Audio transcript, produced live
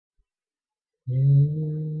I'm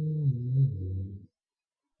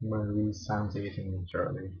going to read Psalms 18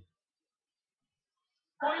 shortly.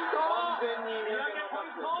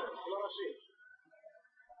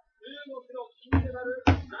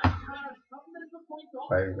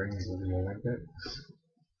 Five rings of the Olympics.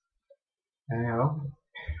 Anyhow,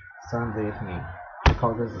 Psalms 18. It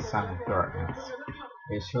calls this the Psalm of darkness.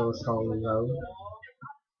 It shows how loud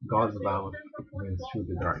God's love wins through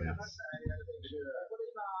the darkness.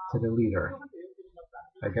 To the leader.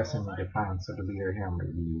 I guess in Japan, so the leader here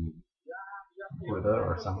might be Buddha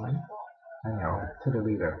or something. Anyhow, to the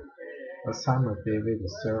leader. A psalm of David,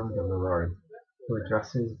 the servant of the Lord, who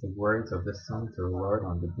addresses the words of this song to the Lord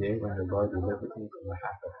on the day when the Lord delivered him from the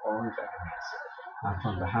hand of all his enemies and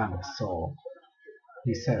from the hand of Saul.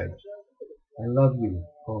 He said, I love you,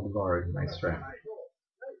 O Lord, my strength.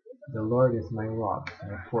 The Lord is my rock,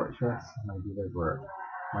 my fortress, my deliverer,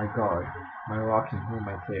 my God, my rock in whom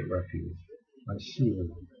I take refuge, my shield,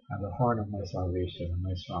 and the horn of my salvation, and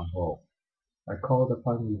my stronghold. I called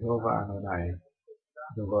upon Jehovah Adonai,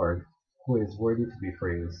 the Lord, who is worthy to be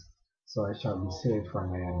praised, so I shall be saved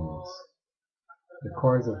from my enemies. The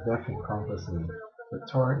cords of death encompassed me, the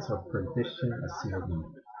torrents of perdition assailed me,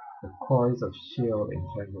 the cords of Sheol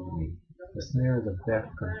entangled me, the snares of death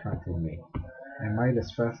confronted me. In my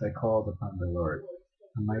distress I called upon the Lord,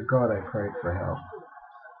 and my God I cried for help.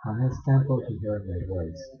 From his temple he heard my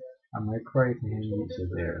voice, and my cry to him reached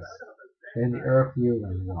his ears. Then the earth yielded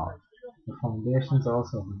and walked. The foundations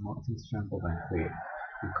also of the mountains trembled and quaked,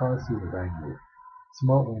 because he was angry.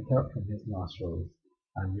 Smoke went up from his nostrils,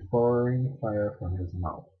 and devouring fire from his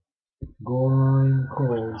mouth. Glowing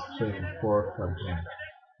coals came forth from him.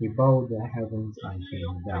 He bowed the heavens and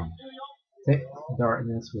came down. Thick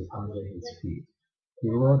darkness was under his feet. He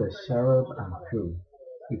rode a cherub and flew.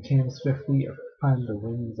 He came swiftly upon the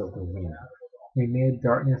wings of the wind. He made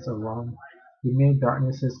darkness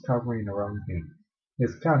his covering around him.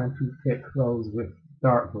 His canopy thick clouds with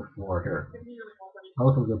dark with water.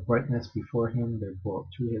 Out of the brightness before him there broke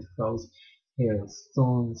through his clouds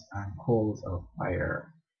hailstones and coals of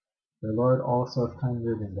fire. The Lord also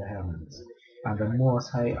thundered in the heavens, and the Most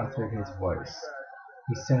High uttered his voice.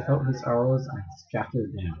 He sent out his arrows and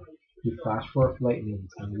scattered them. He flashed forth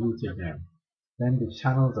lightnings and routed them. Then the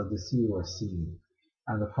channels of the sea were seen,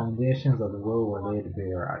 and the foundations of the world were laid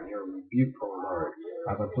bare at your rebuke, O Lord,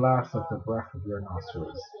 at the blast of the breath of your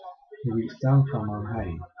nostrils. He reached down from on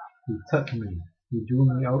high. He took me. He drew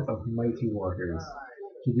me out of mighty waters.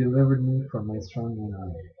 He delivered me from my strong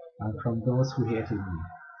enemy, and from those who hated me,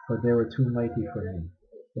 for they were too mighty for me.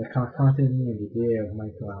 They confronted me in the day of my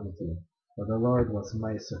calamity, but the Lord was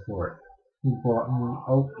my support. He brought me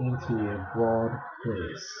out into a broad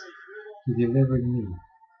place. He delivered me,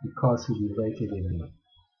 because he delighted in me.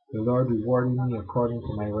 The Lord rewarded me according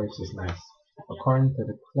to my righteousness. According to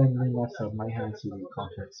the cleanliness of my hands he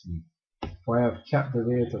recompenses me. For I have kept the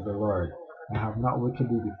ways of the Lord, and have not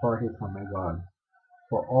wickedly departed from my God.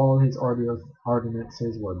 For all his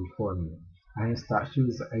ordinances were before me, and his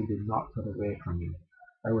statutes I did not put away from me.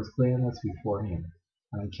 I was blameless before him,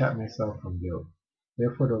 and I kept myself from guilt.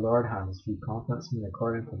 Therefore the Lord has recompensed me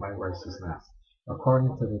according to my righteousness,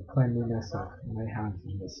 according to the cleanliness of my hands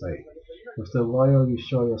in his sight. With the loyal you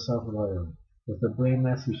show yourself loyal, with the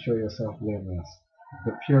blameless you show yourself blameless,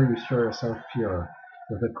 with the pure you show yourself pure,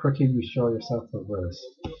 with the crooked you show yourself perverse.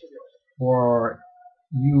 For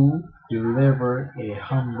you deliver a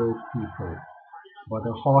humble people, but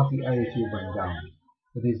the haughty eyes you bring down.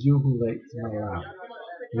 It is you who light my lamp.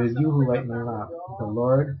 It is you who light my lamp. The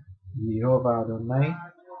Lord, Jehovah Adonai,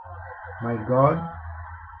 my God,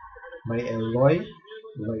 my Eloi,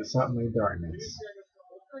 lights up my darkness.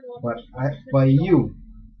 By you,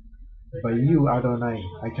 Adonai,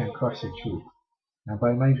 I can crush the truth, and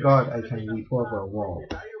by my God I can leap over a wall.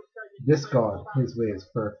 This God, his way is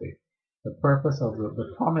perfect. The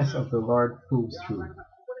promise of the Lord proves true.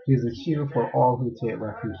 He is a shield for all who take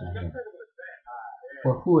refuge in him.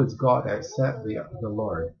 For who is God except the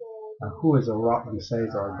Lord? And who is a rock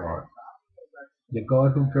besides our God? The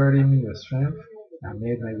God who girded me with strength and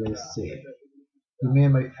made my ways safe. He made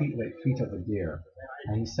my feet like feet of a deer,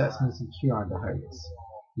 and he sets me secure on the heights.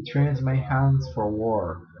 He trains my hands for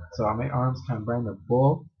war, so that my arms can bend a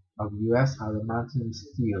bow of US adamantium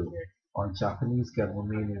steel or Japanese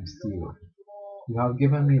galvanium steel. You have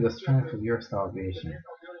given me the strength of your salvation,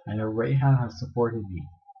 and your right hand has supported me.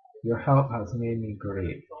 Your help has made me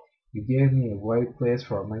great. You gave me a wide place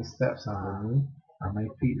for my steps under me, and my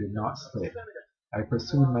feet did not slip. I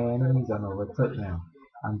pursued my enemies and overtook them,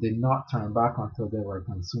 and did not turn back until they were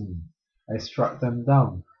consumed. I struck them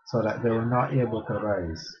down, so that they were not able to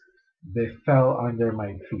rise. They fell under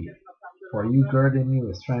my feet. For you girded me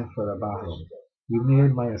with strength for the battle. You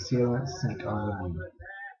made my assailants sink under me.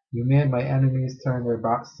 You made my enemies turn their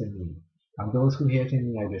backs to me, and those who hated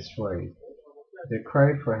me I destroyed. They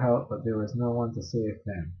cried for help, but there was no one to save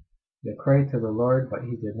them. They cried to the Lord, but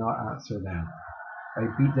he did not answer them. I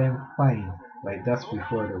beat them fine, like dust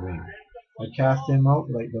before the wind. I cast them out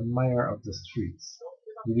like the mire of the streets.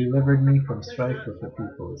 You delivered me from strife with the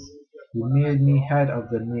peoples. You made me head of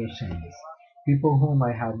the nations. People whom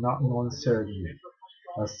I had not known served me.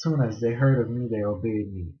 As soon as they heard of me, they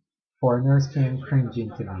obeyed me. Foreigners came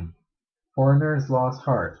cringing to me. Foreigners lost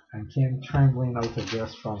heart, and came trembling out of their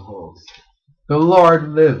strongholds. The Lord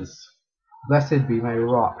lives! Blessed be my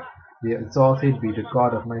rock, the exalted be the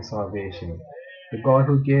God of my salvation, the God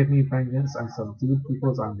who gave me vengeance and subdued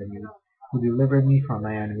peoples under me, who delivered me from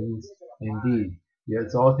my enemies. Indeed, you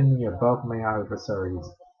exalted me above my adversaries,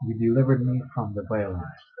 you delivered me from the violent.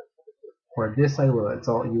 For this I will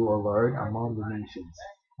exalt you, O Lord, among the nations,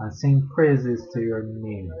 and sing praises to your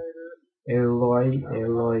name. Eloi,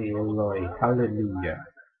 Eloi, Eloi, hallelujah.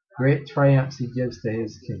 Great triumphs he gives to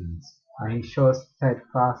his kings, and he shows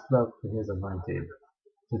steadfast love to his anointed,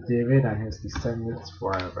 to David and his descendants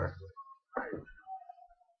forever.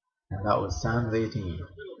 And that was Psalms 18,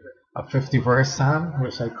 a 50-verse psalm,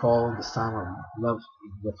 which I call the Psalm of Love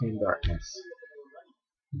Within Darkness.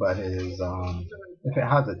 But it is, if it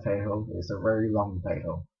has a title, it's a very long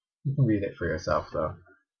title. You can read it for yourself though,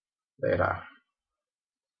 later.